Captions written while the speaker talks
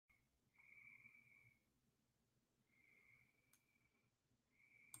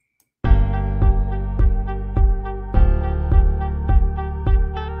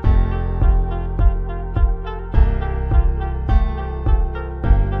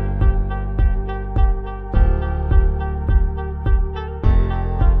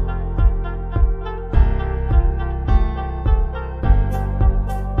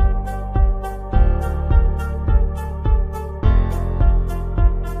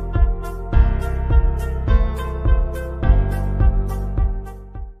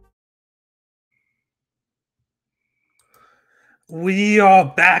We are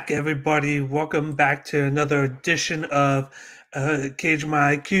back, everybody. Welcome back to another edition of Cage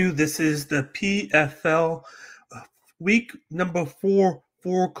My IQ. This is the PFL week number four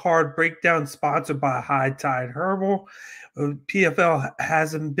card breakdown sponsored by High Tide Herbal. PFL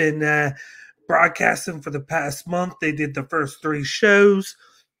hasn't been broadcasting for the past month. They did the first three shows.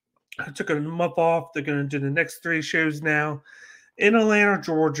 I took a month off. They're going to do the next three shows now in Atlanta,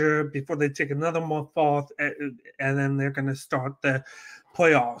 Georgia, before they take another month off, and then they're going to start the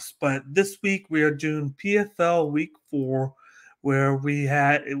playoffs. But this week we are doing PFL Week 4, where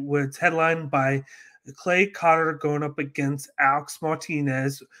it was headlined by Clay Cotter going up against Alex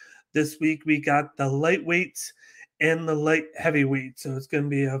Martinez. This week we got the lightweights and the light heavyweights, so it's going to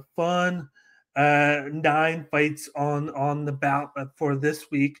be a fun 9 fights on the bout for this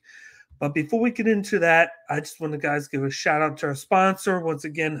week. But before we get into that, I just want to guys give a shout out to our sponsor once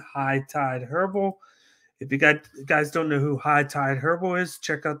again, High Tide Herbal. If you guys don't know who High Tide Herbal is,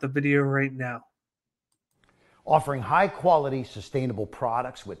 check out the video right now. Offering high-quality, sustainable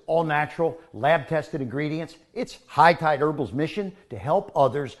products with all-natural, lab-tested ingredients, it's High Tide Herbal's mission to help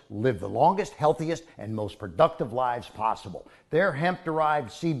others live the longest, healthiest, and most productive lives possible. Their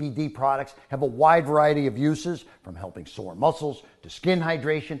hemp-derived CBD products have a wide variety of uses, from helping sore muscles to skin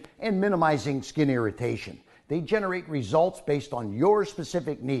hydration and minimizing skin irritation. They generate results based on your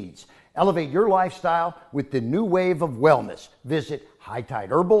specific needs. Elevate your lifestyle with the new wave of wellness. Visit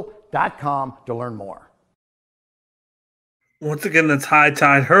hightideherbal.com to learn more. Once again, that's High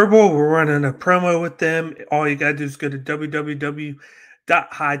Tide Herbal. We're running a promo with them. All you got to do is go to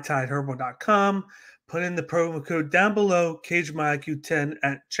www.hightideherbal.com. Put in the promo code down below, CageMyIQ10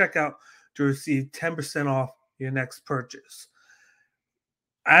 at checkout to receive 10% off your next purchase.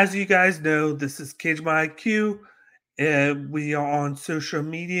 As you guys know, this is Cage My IQ. We are on social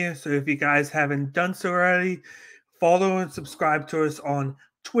media, so if you guys haven't done so already, follow and subscribe to us on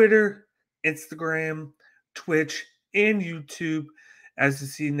Twitter, Instagram, Twitch, and YouTube. As you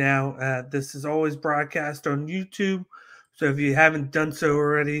see now, this is always broadcast on YouTube. So if you haven't done so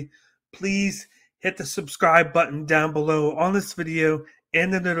already, please hit the subscribe button down below on this video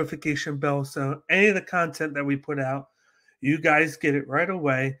and the notification bell. So any of the content that we put out, you guys get it right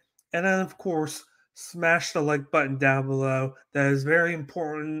away. And then, of course, smash the like button down below. That is very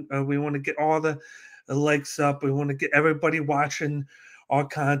important. We want to get all the likes up. We want to get everybody watching our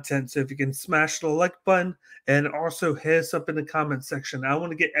content. So if you can smash the like button and also hit us up in the comment section. I want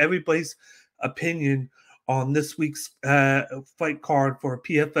to get everybody's opinion on this week's fight card for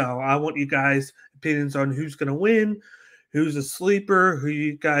PFL. I want you guys' opinions on who's going to win, who's a sleeper, who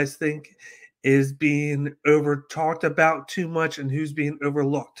you guys think is being over talked about too much, and who's being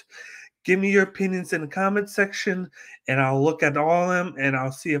overlooked. Give me your opinions in the comment section, and I'll look at all of them, and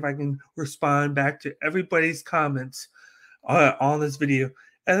I'll see if I can respond back to everybody's comments on this video.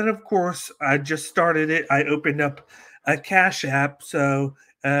 And then, of course, I just started it. I opened up a Cash App. So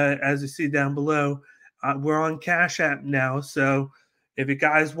as you see down below, we're on Cash App now. So if you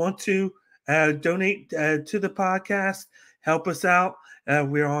guys want to donate to the podcast, help us out.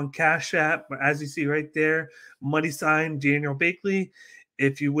 We're on Cash App, as you see right there, money sign DanielBakley.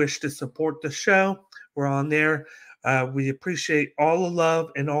 If you wish to support the show, we're on there. We appreciate all the love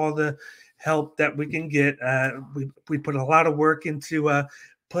and all the help that we can get. We put a lot of work into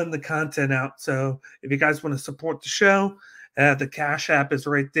putting the content out. So if you guys want to support the show, the Cash App is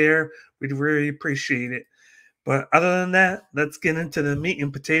right there. We'd really appreciate it. But other than that, let's get into the meat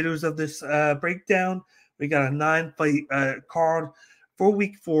and potatoes of this breakdown. We got a 9-fight card for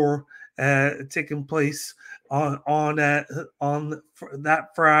Week 4 taking place on that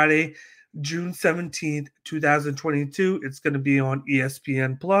Friday, June 17th, 2022. It's going to be on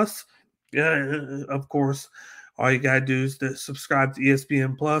ESPN Plus. Of course, all you gotta do is to subscribe to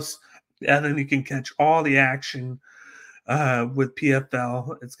ESPN Plus, and then you can catch all the action with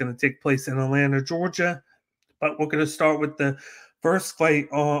PFL. It's going to take place in Atlanta, Georgia. But we're going to start with the first fight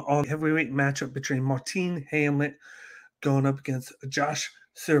on heavyweight matchup between Martin Hamlet going up against Josh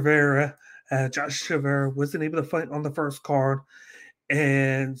Silveira. Josh Silveira wasn't able to fight on the first card,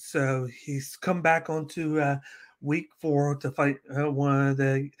 and so he's come back onto Week 4 to fight one of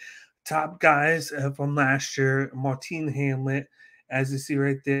the top guys from last year, Martin Hamlet. As you see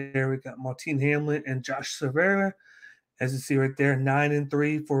right there, we got Martin Hamlet and Josh Silveira. As you see right there,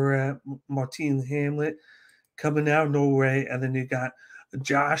 9-3 for Martin Hamlet coming out of Norway. And then you got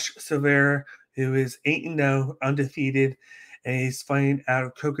Josh Silveira, who is 8-0, undefeated, and he's fighting out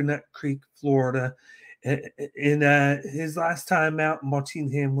of Coconut Creek, Florida. In his last time out,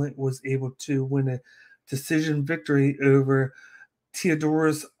 Martin Hamlet was able to win a decision victory over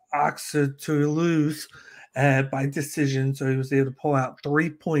Theodoros Oxatoulouz by decision. So he was able to pull out 3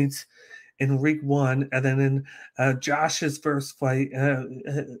 points in week 1. And then in Josh's first fight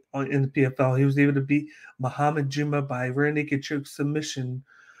in the PFL, he was able to beat Muhammad Juma by rear naked choke submission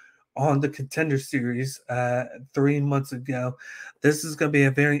on the Contender Series 3 months ago. This is going to be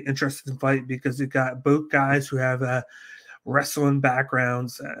a very interesting fight because you got both guys who have wrestling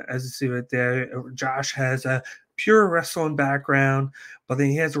backgrounds, as you see right there. Josh has a pure wrestling background, but then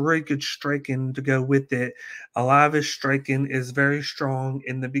he has really good striking to go with it. A lot of his striking is very strong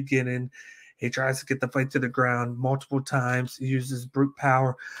in the beginning. He tries to get the fight to the ground multiple times. He uses brute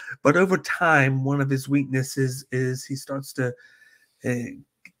power. But over time, one of his weaknesses is he starts to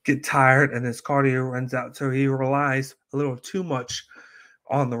get tired and his cardio runs out. So he relies a little too much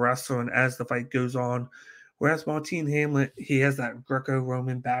on the wrestling as the fight goes on. Whereas Martin Hamlet, he has that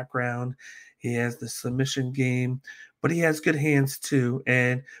Greco-Roman background. He has the submission game, but he has good hands too.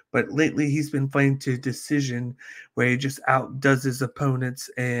 But lately he's been fighting to decision where he just outdoes his opponents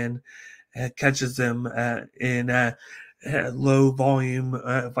and catches them in low volume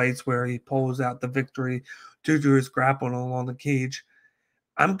fights where he pulls out the victory due to his grappling along the cage.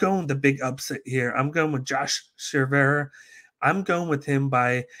 I'm going the big upset here. I'm going with Josh Cervera. I'm going with him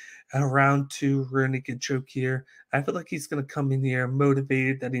by a round 2 rear naked choke here. I feel like he's going to come in here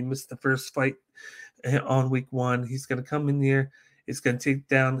motivated that he missed the first fight on week 1. He's going to come in here. He's going to take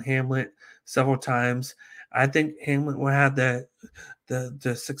down Hamlet several times. I think Hamlet will have the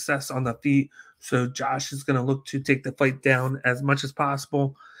success on the feet. So Josh is going to look to take the fight down as much as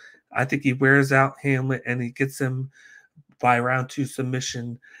possible. I think he wears out Hamlet and he gets him by round 2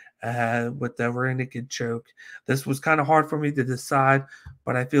 submission with the rear naked choke. This was kind of hard for me to decide,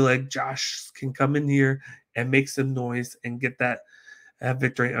 but I feel like Josh can come in here and make some noise and get that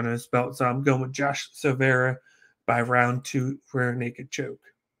victory under his belt. So I'm going with Josh Cervera by round 2 rear naked choke.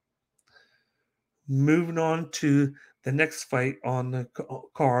 Moving on to the next fight on the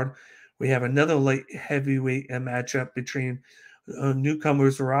card, we have another light heavyweight matchup between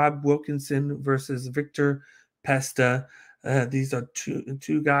newcomers Rob Wilkinson versus Victor Pesta. These are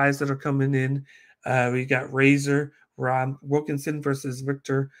two guys that are coming in. We got Razor, Rob Wilkinson versus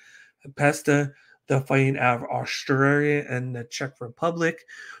Victor Pesta. They're fighting out of Australia and the Czech Republic.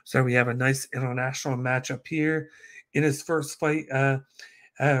 So we have a nice international matchup here. In his first fight,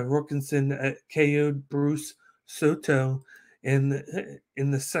 Wilkinson KO'd Bruce Souto in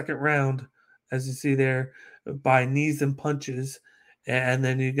the second round, as you see there, by knees and punches. And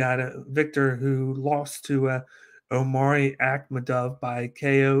then you got Victor, who lost to Omari Akhmadov by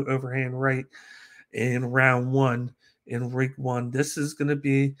KO overhand right in round 1 in week 1. This is going to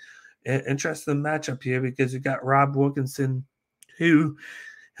be an interesting matchup here because you got Rob Wilkinson, who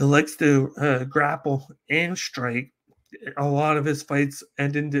likes to grapple and strike. A lot of his fights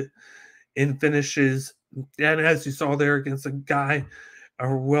end in finishes. And as you saw there against a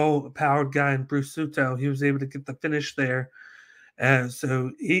well-powered guy in Bruce Souto, he was able to get the finish there.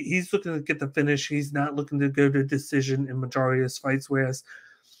 So he's looking to get the finish. He's not looking to go to decision in majority of his fights, whereas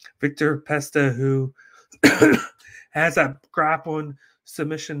Victor Pesta, who has that grappling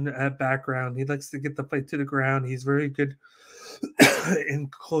submission background, he likes to get the fight to the ground. He's very good in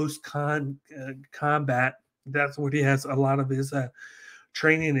close combat. That's what he has a lot of his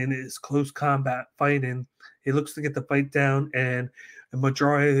training in, is close combat fighting. He looks to get the fight down, and the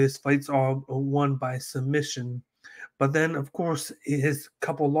majority of his fights are won by submission. But then, of course, his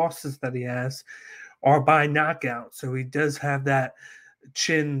couple losses that he has are by knockout. So he does have that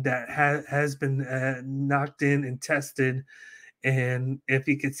chin that has been knocked in and tested. And if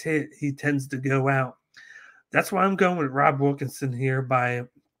he gets hit, he tends to go out. That's why I'm going with Rob Wilkinson here by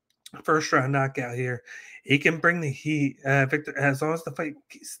first round knockout here. He can bring the heat. Victor, as long as the fight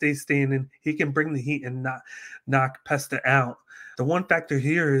stays standing, he can bring the heat and not knock Pesta out. The one factor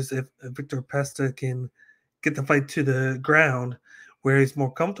here is if Victor Pesta can get the fight to the ground where he's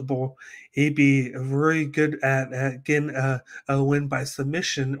more comfortable, he'd be really good at getting a win by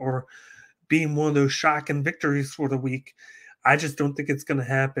submission or being one of those shocking victories for the week. I just don't think it's going to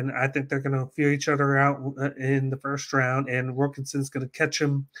happen. I think they're going to feel each other out in the first round, and Wilkinson's going to catch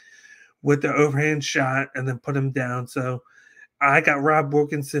him with the overhand shot and then put him down. So I got Rob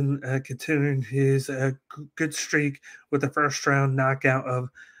Wilkinson continuing his good streak with the first round knockout of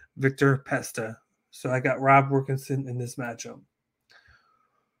Victor Pesta. So I got Rob Wilkinson in this matchup.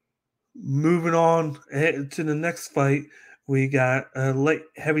 Moving on to the next fight, we got a light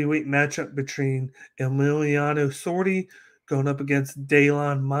heavyweight matchup between Emiliano Sordi going up against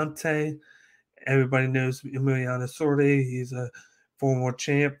Daylon Monte. Everybody knows Emiliano Sordi. He's a former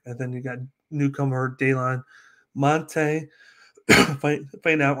champ. And then you got newcomer Daylon Monte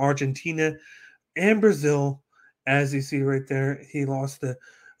fighting out Argentina. in Brazil, as you see right there, he lost a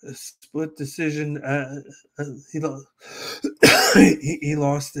split decision. He, lost, he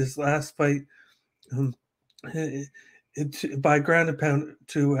lost his last fight um, by ground and pound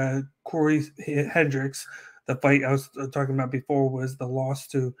to Corey Hendricks. The fight I was talking about before was the loss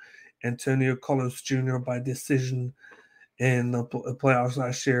to Antonio Carlos Jr. by decision in the playoffs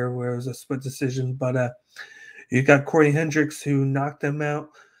last year, where it was a split decision. But you got Corey Hendricks, who knocked him out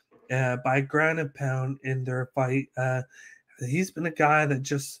by ground and pound in their fight. He's been a guy that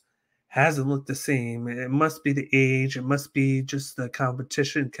just hasn't looked the same. It must be the age. It must be just the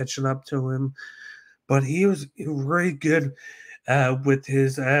competition catching up to him. But he was really good with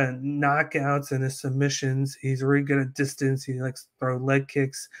his knockouts and his submissions. He's really good at distance. He likes to throw leg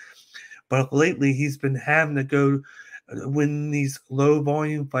kicks. But lately, he's been having to go win these low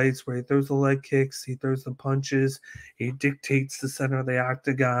volume fights where he throws the leg kicks, he throws the punches, he dictates the center of the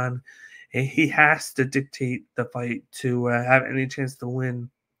octagon. And he has to dictate the fight to have any chance to win.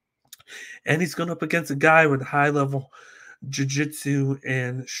 And he's going up against a guy with high level jiu-jitsu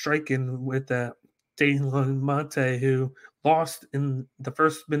and striking with DanielBakley, who lost in the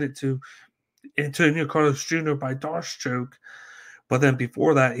first minute to Antonio Carlos Jr. by Darce choke. But then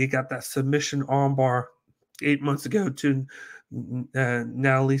before that, he got that submission armbar 8 months ago to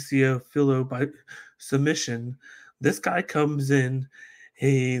Nalicio Filo by submission. This guy comes in.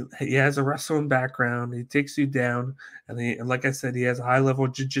 He has a wrestling background. He takes you down, and like I said, he has a high level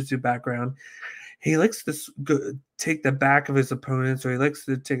jiu-jitsu background. He likes to take the back of his opponents, or he likes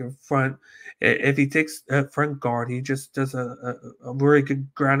to take a front. If he takes a front guard, he just does a very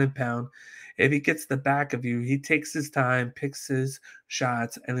good ground and pound. If he gets the back of you, he takes his time, picks his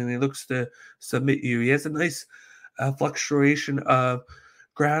shots, and then he looks to submit you. He has a nice fluctuation of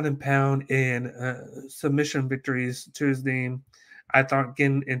ground and pound and submission victories to his name. I thought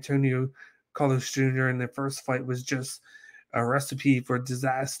getting Antonio Carlos Jr. in the first fight was just a recipe for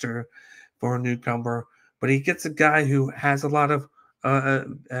disaster for a newcomer. But he gets a guy who has a lot of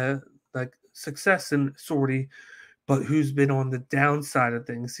like success in sortie, but who's been on the downside of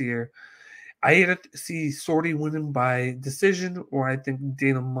things here. I either see Sorty winning by decision, or I think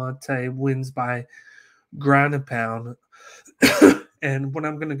DanielBakley wins by ground and pound. And what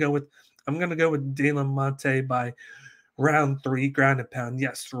I'm going to go with DanielBakley by round 3, ground and pound.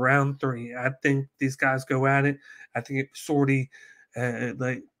 Yes, round 3. I think these guys go at it. I think Sorty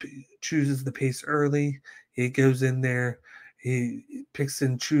chooses the pace early. He goes in there. He picks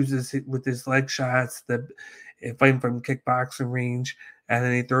and chooses with his leg shots, fighting from kickboxing range, and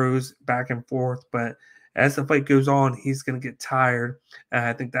then he throws back and forth. But as the fight goes on, he's going to get tired. And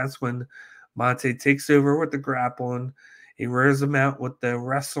I think that's when Monte takes over with the grappling. He wears him out with the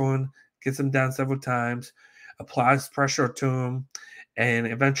wrestling, gets him down several times, applies pressure to him, and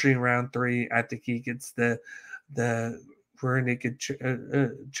eventually in round 3, I think he gets the rear naked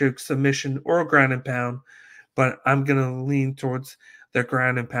choke submission or ground and pound. But I'm going to lean towards the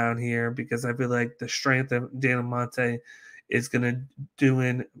ground and pound here because I feel like the strength of DanielBakley is going to do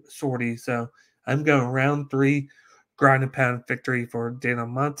in Sorty. So I'm going round 3, ground and pound victory for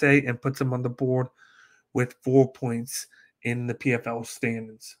DanielBakley, and puts him on the board with 4 points in the PFL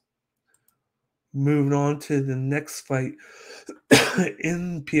standings. Moving on to the next fight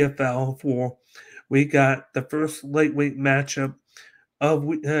in PFL 4, we got the first lightweight matchup of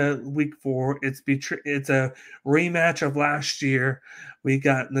week 4. It's a rematch of last year. We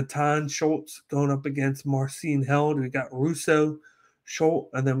got Natan Schultz going up against Marcin Held. We got Russo, Schultz,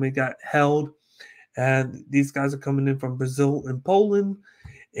 and then we got Held. And these guys are coming in from Brazil and Poland.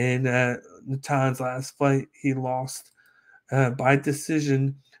 In Natan's last fight, he lost by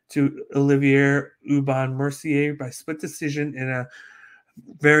decision to Olivier Aubin-Mercier by split decision in a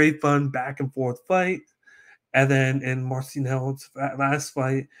very fun back and forth fight. And then in Marcin Held's last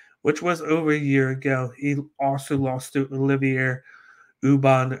fight, which was over a year ago, he also lost to Olivier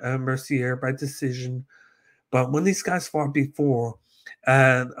Aubin-Mercier by decision. But when these guys fought before,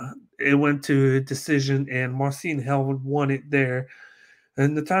 it went to a decision, and Marcin Held won it there.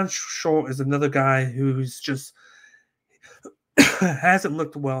 And Natan Schultz is another guy who's just hasn't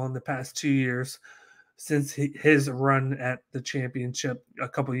looked well in the past 2 years since his run at the championship a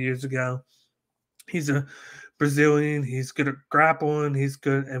couple of years ago. He's a Brazilian. He's good at grappling. He's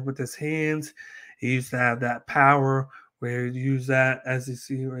good with his hands. He used to have that power where you use that, as you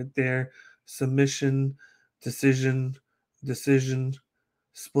see right there, submission, decision,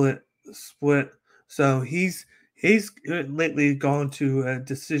 split. So he's lately gone to a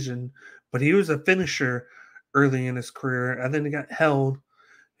decision, but he was a finisher early in his career, and then he got Held,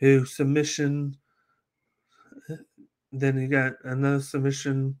 who submission. Then he got another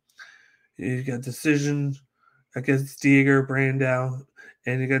submission. You got decision against Diego Brandao,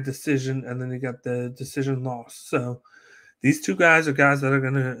 and you got decision, and then you got the decision loss. So these two guys are guys that are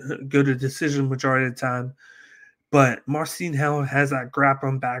going to go to decision majority of the time. But Marcin Held has that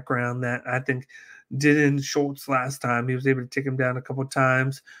grappling background that I think did in Schultz last time. He was able to take him down a couple of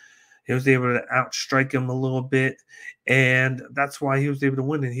times. He was able to outstrike him a little bit, and that's why he was able to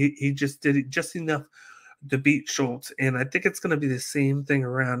win it. He just did it just enough to beat Schultz, and I think it's going to be the same thing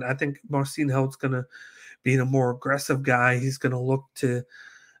around. I think Marcin Held's going to be the more aggressive guy. He's going to look to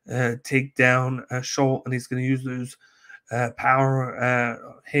take down Schultz, and he's going to use those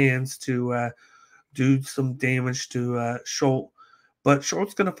power hands to do some damage to Schultz. But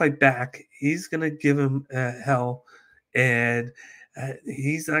Schultz going to fight back. He's going to give him hell, and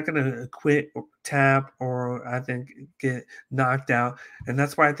he's not going to quit or tap or I think get knocked out. And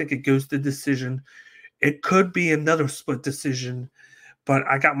that's why I think it goes to decision. It could be another split decision, but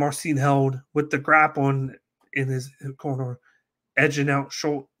I got Marcin Held with the grappling in his corner, edging out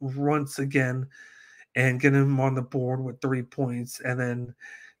Schultz once again and getting him on the board with 3 points, and then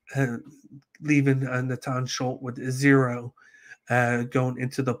leaving Natan Schultz with 0 going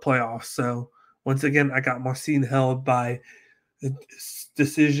into the playoffs. So once again, I got Marcin Held by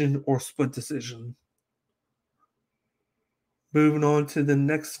decision or split decision. Moving on to the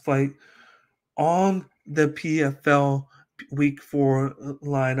next fight on the PFL Week 4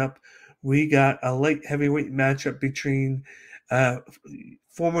 lineup, we got a light heavyweight matchup between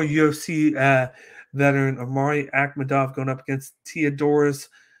former UFC veteran Omari Akhmedov going up against Theodoros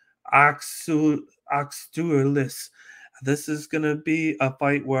Axoulis. This is going to be a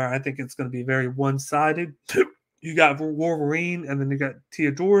fight where I think it's going to be very one-sided. You got Wolverine, and then you got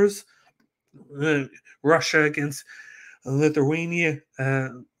Theodoros. Russia against Lithuania.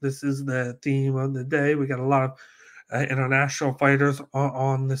 This is the theme of the day. We got a lot of international fighters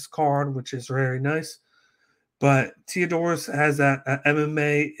on this card, which is very nice. But Theodoros has that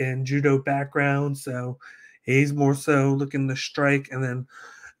MMA and judo background, so he's more so looking to strike and then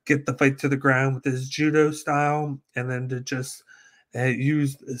get the fight to the ground with his judo style, and then to just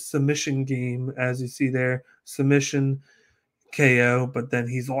use the submission game, as you see there, submission, KO, but then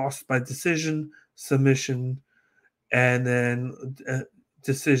he's lost by decision, submission, and then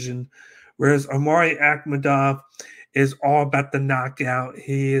decision. Whereas Omari Akhmedov is all about the knockout.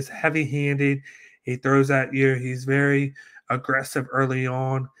 He is heavy-handed. He throws at you. He's very aggressive early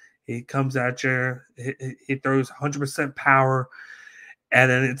on. He comes at you. He throws 100% power, and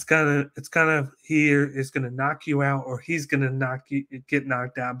then it's kind of here is going to knock you out, or he's going to get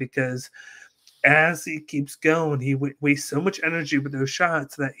knocked out, because as he keeps going, he wastes so much energy with those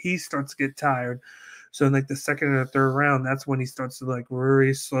shots that he starts to get tired. So in like the second or third round, that's when he starts to like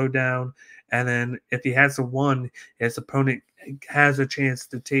really slow down. And then if he has a one, his opponent has a chance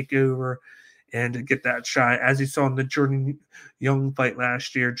to take over and to get that shot. As you saw in the Jordan Young fight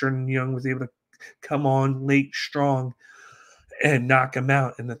last year, Jordan Young was able to come on late strong and knock him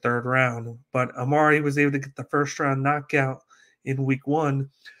out in the third round. But Omari was able to get the first round knockout in week 1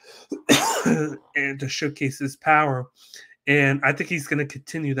 and to showcase his power. And I think he's going to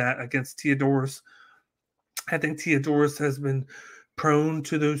continue that against Theodoros. I think Theodoros has been prone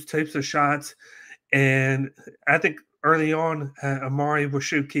to those types of shots. And I think early on, Omari will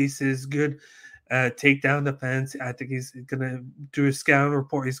showcase his good takedown defense. I think he's going to do a scouting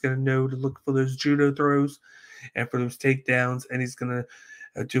report. He's going to know to look for those judo throws and for those takedowns. And he's going to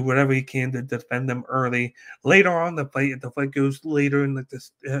do whatever he can to defend them early. Later on the fight goes later in like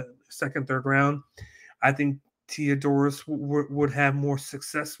the second, third round. I think Theodoros would have more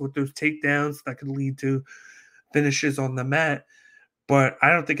success with those takedowns that could lead to finishes on the mat. But I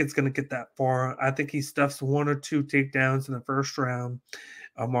don't think it's going to get that far. I think he stuffs 1 or 2 takedowns in the first round.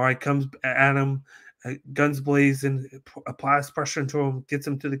 Omari comes at him, guns blazing, applies pressure into him, gets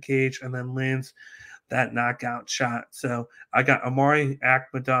him to the cage, and then lands that knockout shot. So I got Omari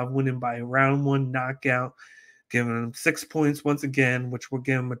Akhmedov winning by a round 1 knockout, giving him 6 points once again, which would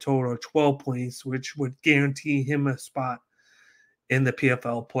give him a total of 12 points, which would guarantee him a spot in the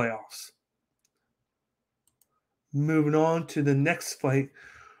PFL playoffs. Moving on to the next fight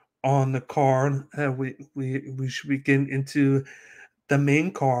on the card, we should be getting into the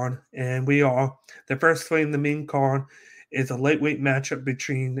main card, and we are. The first fight in the main card is a lightweight matchup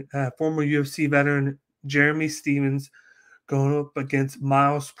between former UFC veteran Jeremy Stephens going up against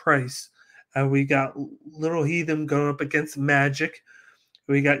Miles Price. We got Little Heathen going up against Magic.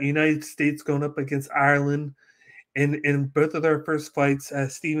 We got United States going up against Ireland. In both of their first fights,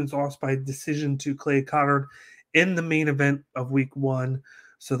 Stephens lost by decision to Clay Cottard in the main event of week 1.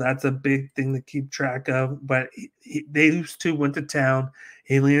 So that's a big thing to keep track of. But those two went to town.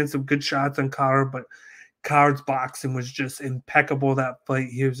 He landed some good shots on Collard, but Collard's boxing was just impeccable that fight.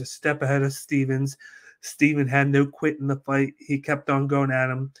 He was a step ahead of Stevens. Steven had no quit in the fight. He kept on going at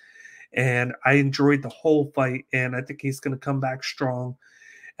him. And I enjoyed the whole fight, and I think he's going to come back strong.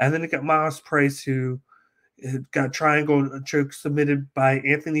 And then you got Miles Price, who got triangle choke submitted by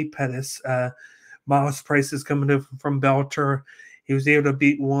Anthony Pettis. Miles Price is coming in from Bellator. He was able to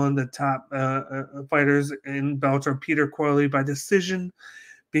beat one of the top fighters in Bellator, Peter Corley, by decision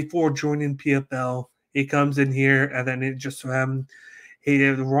before joining PFL. He comes in here, and then it just he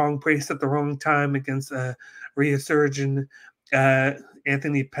had the wrong place at the wrong time against resurgent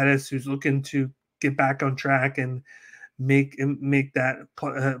Anthony Pettis, who's looking to get back on track and make that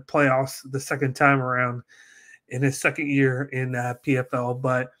playoffs the second time around in his second year in PFL.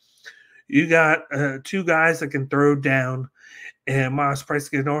 But you got two guys that can throw down, and Miles Price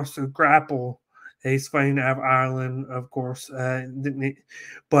can also grapple. He's fighting out of Ireland, of course,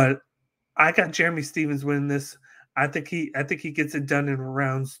 but I got Jeremy Stephens winning this. I think he gets it done in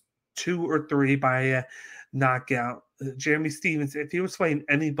rounds 2 or 3 by knockout. Jeremy Stephens, if he was fighting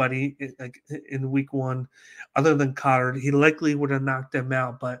anybody in week 1 other than Collard, he likely would have knocked him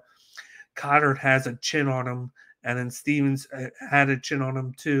out. But Collard has a chin on him, and then Stephens had a chin on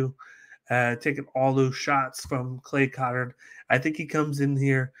him too, taking all those shots from Clay Collard. I think he comes in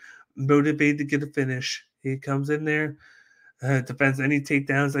here motivated to get a finish. He comes in there, defends any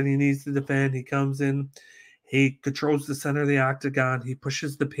takedowns that he needs to defend. He comes in, he controls the center of the octagon. He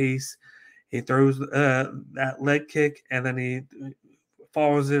pushes the pace. He throws that leg kick, and then he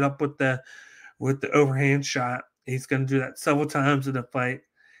follows it up with the overhand shot. He's going to do that several times in the fight.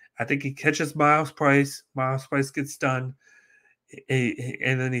 I think he catches Miles Price. Miles Price gets stunned,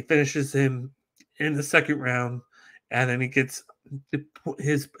 and then he finishes him in the second round, and then he gets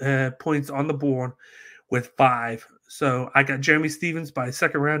his points on the board with 5. So I got Jeremy Stephens by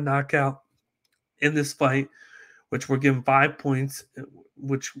second round knockout in this fight, which we're giving 5 points,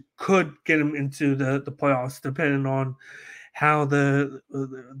 which could get him into the playoffs, depending on how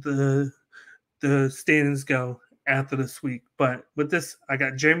the standings go after this week. But with this, I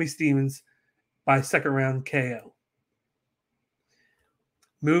got Jeremy Stephens by second round KO.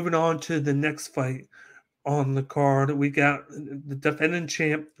 Moving on to the next fight on the card, we got the defending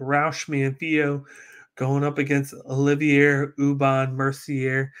champ Roush Manfio going up against Olivier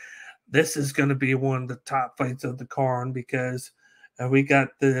Aubin-Mercier. This is going to be one of the top fights of the card because we got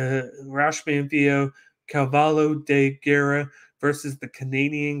the Roush Manfio Cavallo de Guerra versus the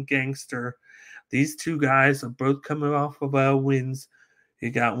Canadian Gangster. These two guys are both coming off of wins. You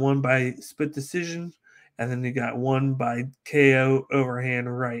got one by split decision, and then you got one by KO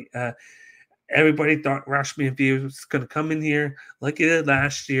overhand right. Everybody thought Roush Manfio was going to come in here like he did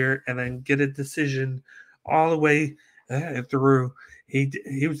last year and then get a decision all the way through.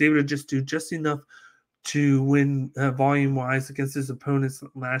 He was able to just do just enough to win volume-wise against his opponents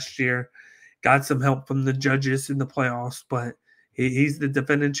last year. Got some help from the judges in the playoffs, but he's the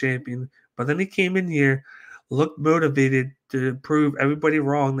defending champion. But then he came in here, looked motivated to prove everybody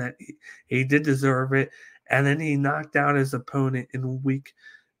wrong that he did deserve it, and then he knocked out his opponent in week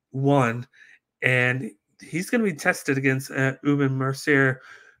 1. And he's going to be tested against Aubin-Mercier,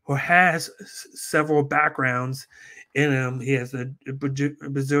 who has several backgrounds in him. He has a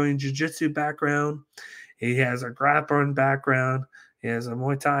Brazilian Jiu-Jitsu background. He has a grappling background. He has a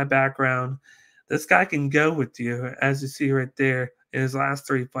Muay Thai background. This guy can go with you, as you see right there in his last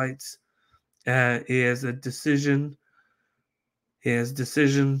 3 fights. He has a decision. He has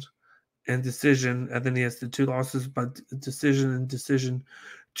decision and decision, and then he has the 2 losses by decision and decision.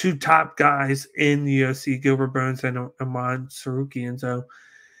 2 top guys in the UFC, Gilbert Burns and Ahmad Sarukian. So,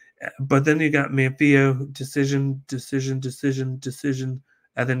 but then you got Manfio, decision,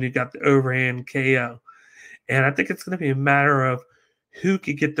 and then you got the overhand KO. And I think it's going to be a matter of who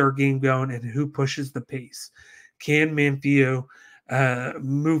can get their game going and who pushes the pace. Can Manfio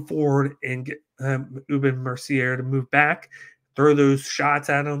move forward and get Aubin-Mercier to move back, throw those shots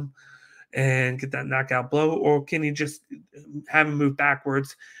at him, and get that knockout blow? Or can he just have him move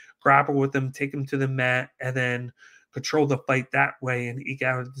backwards, grapple with him, take him to the mat, and then control the fight that way and eke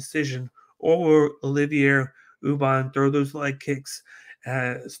out a decision? Or Olivier Aubin throw those leg kicks,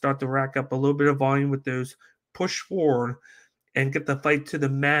 start to rack up a little bit of volume with those, push forward, and get the fight to the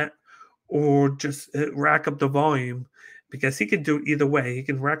mat, or just rack up the volume, because he can do it either way. He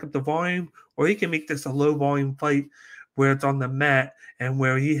can rack up the volume, or he can make this a low-volume fight where it's on the mat and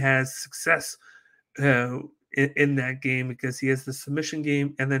where he has success in that game, because he has the submission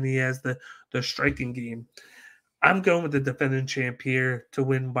game and then he has the striking game. I'm going with the defending champ here to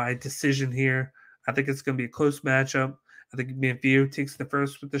win by decision here. I think it's going to be a close matchup. I think Manfio takes the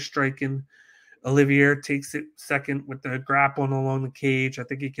first with the striking. Olivier takes it second with the grappling along the cage. I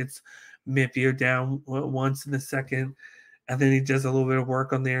think he gets Manfio down once in the second, and then he does a little bit of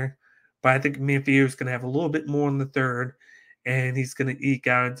work on there. But I think Manfio is going to have a little bit more in the third, and he's going to eke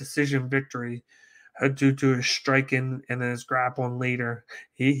out a decision victory due to his striking and then his grappling later.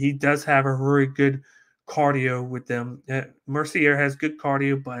 He does have a really good cardio with them. Mercier has good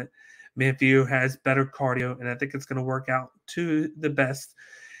cardio, but Manfio has better cardio, and I think it's going to work out to the best.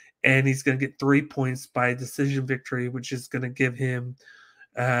 And he's going to get 3 points by decision victory, which is going to give him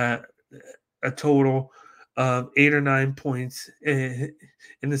a total of 8 or 9 points in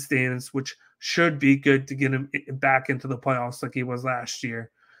the standings, which should be good to get him back into the playoffs like he was last year.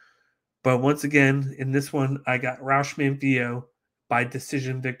 But once again, in this one, I got Roush Manfio by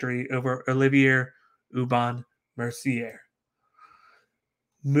decision victory over Olivier Aubin-Mercier.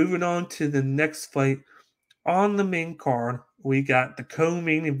 Moving on to the next fight on the main card, we got the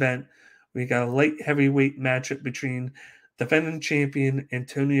co-main event. We got a light heavyweight matchup between defending champion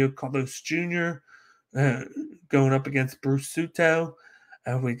Antonio Carlos Jr. Going up against Bruce Souto.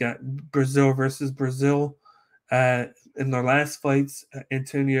 We got Brazil versus Brazil. In their last fights,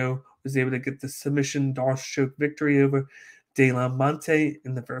 Antonio was able to get the submission Darce choke victory over De La Monte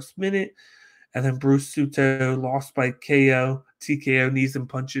in the first minute. And then Bruce Souto lost by TKO, knees and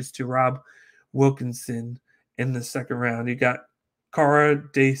punches to Rob Wilkinson in the second round. You got Cara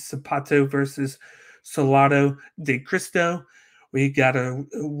de Zapato versus Solado de Cristo. We got a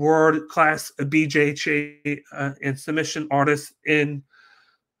world-class BJJ and submission artist in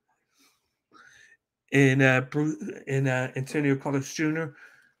Antonio Carlos Jr.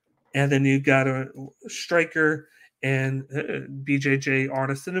 And then you got a striker and BJJ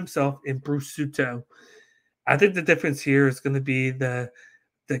artist in himself in Bruce Souto. I think the difference here is going to be the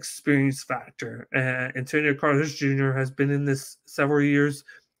experience factor. Antonio Carlos Jr. has been in this several years.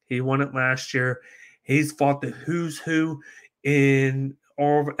 He won it last year. He's fought the who's who in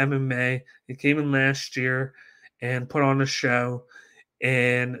all of MMA. He came in last year and put on a show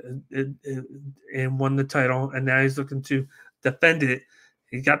and won the title. And now he's looking to defend it.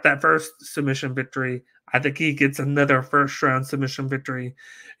 He got that first submission victory. I think he gets another first-round submission victory.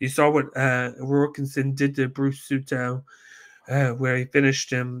 You saw what Wilkinson did to Bruce Souto, where he finished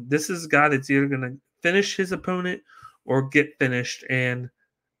him. This is a guy that's either going to finish his opponent or get finished, and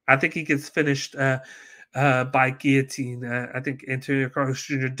I think he gets finished by guillotine. I think Antonio Carlos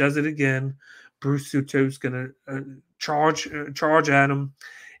Jr. does it again. Bruce Souto is going to charge at him.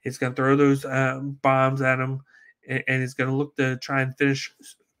 He's going to throw those bombs at him, and he's going to look to try and finish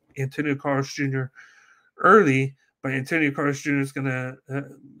Antonio Carlos Jr. early. But Antonio Carlos Jr. is going to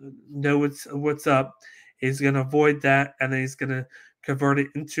know what's up. He's going to avoid that, and then he's going to convert it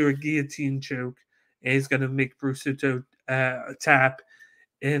into a guillotine choke. And he's going to make Bruce Souto tap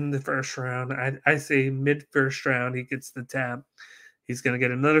in the first round. I say mid-first round, he gets the tap. He's going to get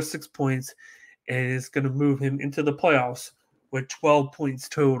another 6 points, and it's going to move him into the playoffs with 12 points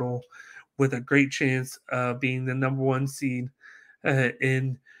total, with a great chance of being the number 1 seed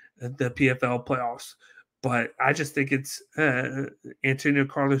in the PFL playoffs. But I just think it's Antonio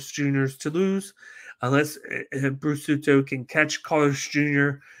Carlos Jr.'s to lose, unless Bruce Souto can catch Carlos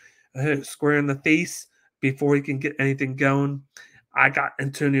Jr. Square in the face before he can get anything going. I got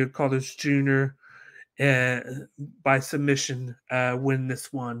Antonio Carlos Jr. By submission win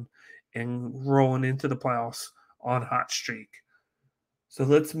this one and rolling into the playoffs on hot streak. So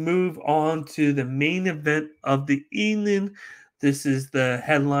let's move on to the main event of the evening. This is the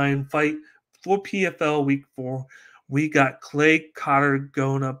headline fight for PFL Week 4. We got Clay Cotter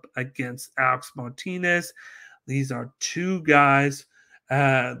going up against Alex Martinez. These are two guys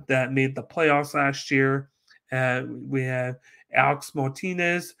that made the playoffs last year. We have Alex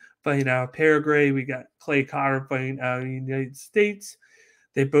Martinez fighting out of Paraguay. We got Clay Cotter fighting out of the United States.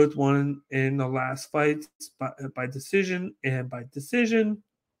 They both won in the last fights by decision and by decision.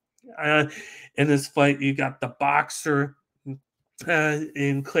 In this fight, you got the boxer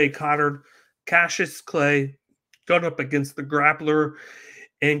in Clay Cotter, Cassius Clay, going up against the grappler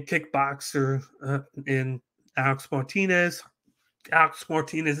and kickboxer in Alex Martinez. Alex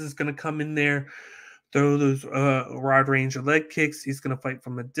Martinez is going to come in there, throw those wide range of leg kicks. He's going to fight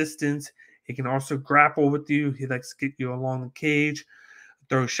from a distance. He can also grapple with you. He likes to get you along the cage,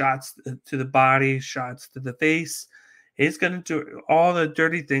 throw shots to the body, shots to the face. He's going to do all the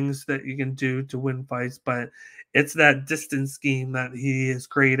dirty things that you can do to win fights, but it's that distance scheme that he is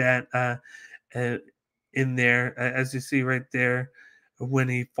great at in there, as you see right there when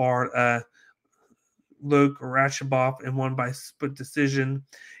he fought Luke Rashibov and won by split decision.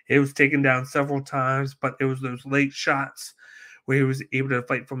 He was taken down several times, but it was those late shots where he was able to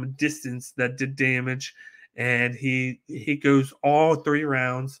fight from a distance that did damage. And he goes all 3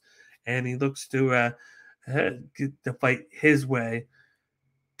 rounds, and he looks to get the fight his way.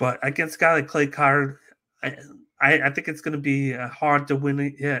 But against a guy like Clay Cotter, I think it's going to be hard to win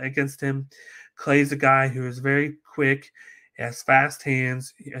against him. Clay's a guy who is very quick, has fast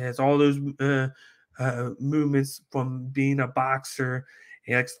hands, he has all those movements from being a boxer.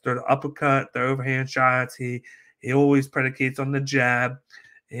 He likes to throw the uppercut, the overhand shots. He always predicates on the jab,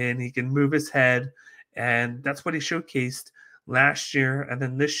 and he can move his head. And that's what he showcased last year and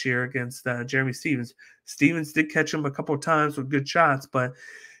then this year against Jeremy Stephens. Stephens did catch him a couple of times with good shots, but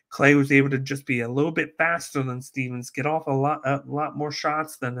Clay was able to just be a little bit faster than Stephens, get off a lot more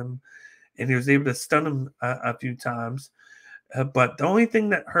shots than him, and he was able to stun him a few times. But the only thing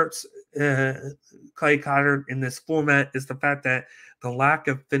that hurts Clay Cotter in this format is the fact that the lack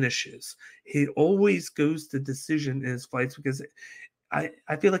of finishes. He always goes to decision in his fights because I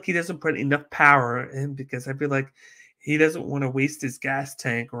feel like he doesn't put enough power in, because I feel like he doesn't want to waste his gas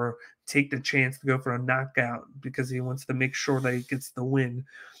tank or take the chance to go for a knockout because he wants to make sure that he gets the win.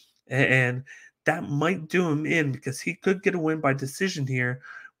 And that might do him in, because he could get a win by decision here,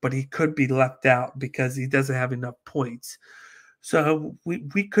 but he could be left out because he doesn't have enough points. So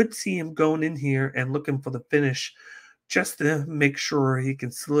we could see him going in here and looking for the finish just to make sure he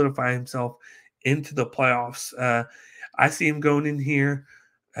can solidify himself into the playoffs. I see him going in here,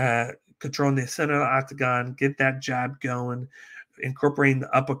 controlling the center of the octagon, get that jab going, incorporating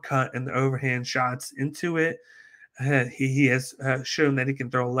the uppercut and the overhand shots into it. He has shown that he can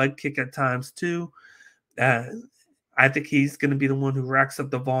throw a leg kick at times too. I think he's going to be the one who racks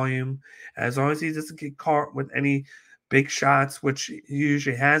up the volume. As long as he doesn't get caught with any big shots, which he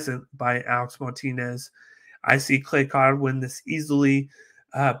usually hasn't by Alex Martinez, I see Clay Cotter win this easily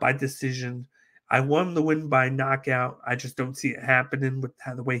by decision. I want him to win by knockout. I just don't see it happening with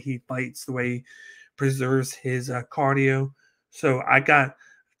the way he fights, the way he preserves his cardio. So I got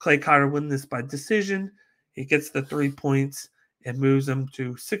Clay Cotter win this by decision. He gets the 3 points and moves him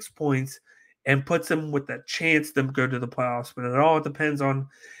to 6 points and puts him with a chance to go to the playoffs. But it all depends on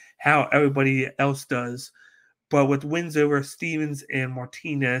how everybody else does. But with wins over Stephens and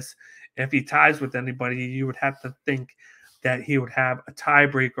Martinez, if he ties with anybody, you would have to think that he would have a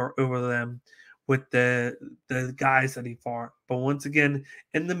tiebreaker over them with the guys that he fought. But once again,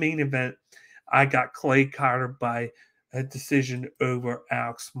 in the main event, I got Clay Cotter by a decision over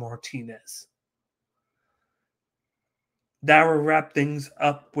Alex Martinez. That will wrap things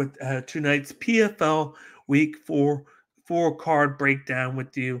up with tonight's PFL Week 4 card breakdown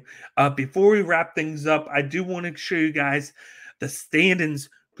with you. Before we wrap things up, I do want to show you guys the standings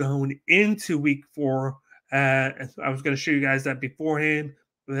going into Week 4. I was going to show you guys that beforehand,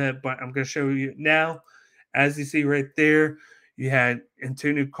 but I'm going to show you now. As you see right there, you had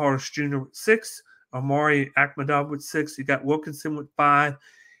Antonio Carlos Jr. with 6, Omari Akhmedov with 6, you got Wilkinson with 5,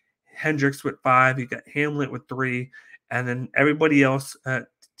 Hendricks with 5, you got Hamlet with 3, and then everybody else,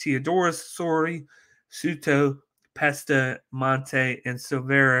 Theodoros Sori, Souto, Pesta, Monte, and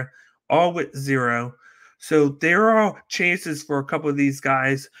Silveira, all with 0. So there are chances for a couple of these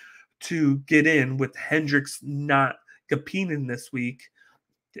guys to get in, with Hendricks not competing this week.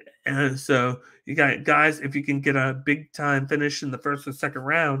 And so you got guys, if you can get a big time finish in the first or second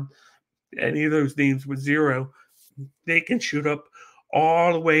round, any of those names with 0, they can shoot up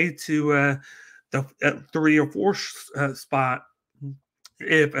all the way to the 3 or 4 spot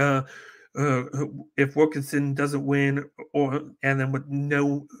if Wilkinson doesn't win, and then with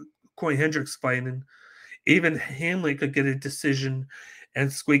no Corey Hendricks fighting, even Hamlet could get a decision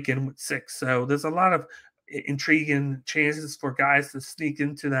and squeak in with 6. So there's a lot of intriguing chances for guys to sneak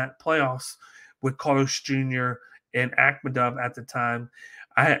into that playoffs with Carlos Jr. and Akhmedov at the time.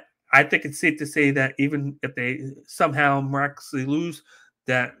 I think it's safe to say that even if they somehow miraculously lose,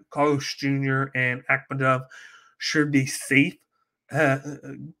 that Carlos Jr. and Akhmedov should be safe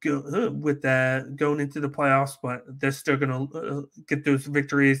with going into the playoffs, but they're still going to get those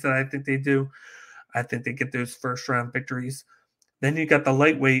victories that I think they do. I think they get those first round victories. Then you got the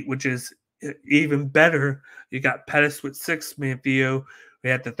lightweight, which is even better. You got Pettis with 6, Manfio. We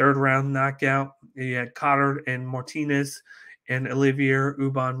had the 3rd round knockout. You had Cotter and Martinez and Olivier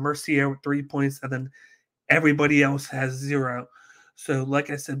Aubin-Mercier with 3 points, and then everybody else has 0. So like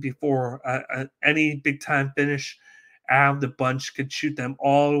I said before, any big-time finish out of the bunch could shoot them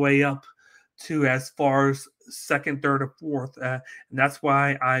all the way up to as far as 2nd, 3rd, or 4th. And that's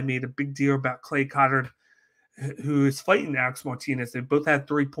why I made a big deal about Clay Cotter, who is fighting Alex Martinez. They both had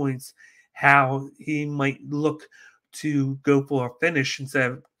 3 points. how he might look to go for a finish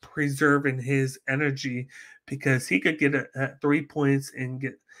instead of preserving his energy, because he could get a 3 points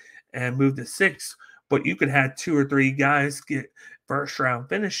and move to 6, but you could have 2 or 3 guys get first round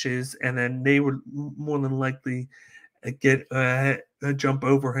finishes, and then they would more than likely get a jump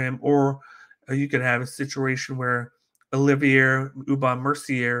over him, or you could have a situation where Olivier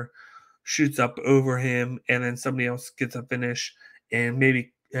Aubin-Mercier shoots up over him, and then somebody else gets a finish, and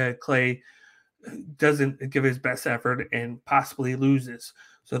maybe Clay doesn't give his best effort and possibly loses.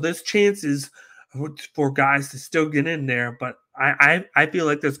 So there's chances for guys to still get in there, but I feel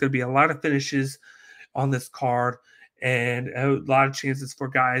like there's going to be a lot of finishes on this card, and a lot of chances for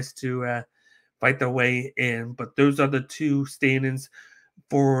guys to fight their way in. But those are the 2 stand-ins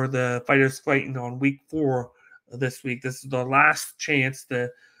for the fighters fighting on week 4 this week. This is the last chance to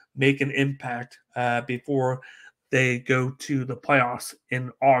make an impact before they go to the playoffs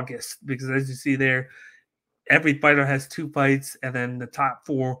in August, because as you see there, every fighter has 2 fights, and then the top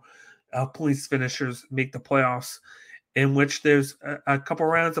 4 points finishers make the playoffs, in which there's a couple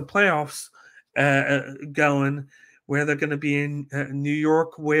rounds of playoffs going, where they're going to be in New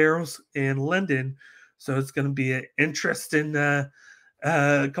York, Wales, and London. So it's going to be an interesting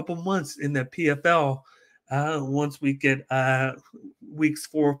couple months in the PFL once we get weeks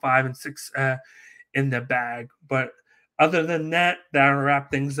 4, 5, and 6 in the bag. But other than that, that'll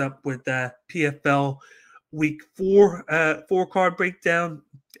wrap things up with PFL week 4 card breakdown.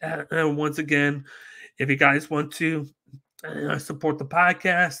 Once again, if you guys want to support the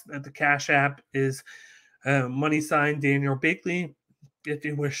podcast, the Cash App is # DanielBakley. If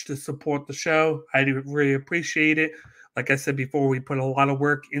you wish to support the show, I do really appreciate it. Like I said before, we put a lot of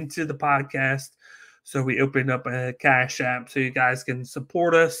work into the podcast, so we opened up a Cash App so you guys can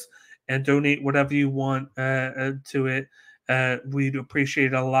support us and donate whatever you want to it. We'd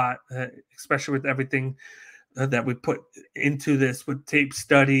appreciate it a lot, especially with everything that we put into this with tape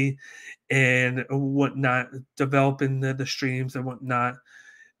study and whatnot, developing the streams and whatnot.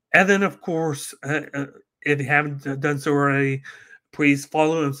 And then, of course, if you haven't done so already, please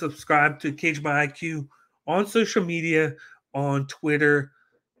follow and subscribe to Cage My IQ on social media, on Twitter,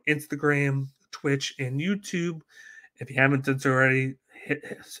 Instagram, Twitch, and YouTube. If you haven't done so already,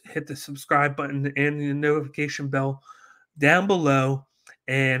 hit the subscribe button and the notification bell down below.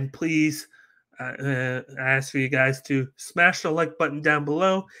 And please, I ask for you guys to smash the like button down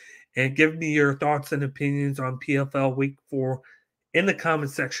below and give me your thoughts and opinions on PFL Week 4 in the comment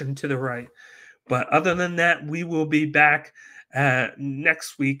section to the right. But other than that, we will be back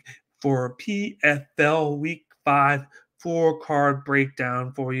next week for PFL Week 5 4-card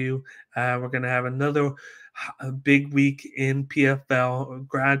breakdown for you. We're going to have another big week in PFL.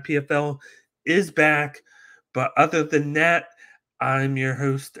 Grad PFL is back. But other than that, I'm your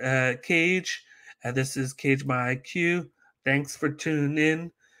host, Cage. This is Cage My IQ. Thanks for tuning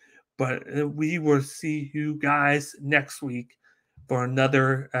in. But we will see you guys next week for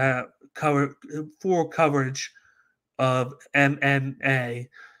another full coverage of MMA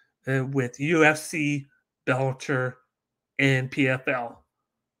with UFC, Bellator, and PFL.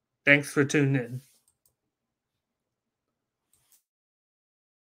 Thanks for tuning in.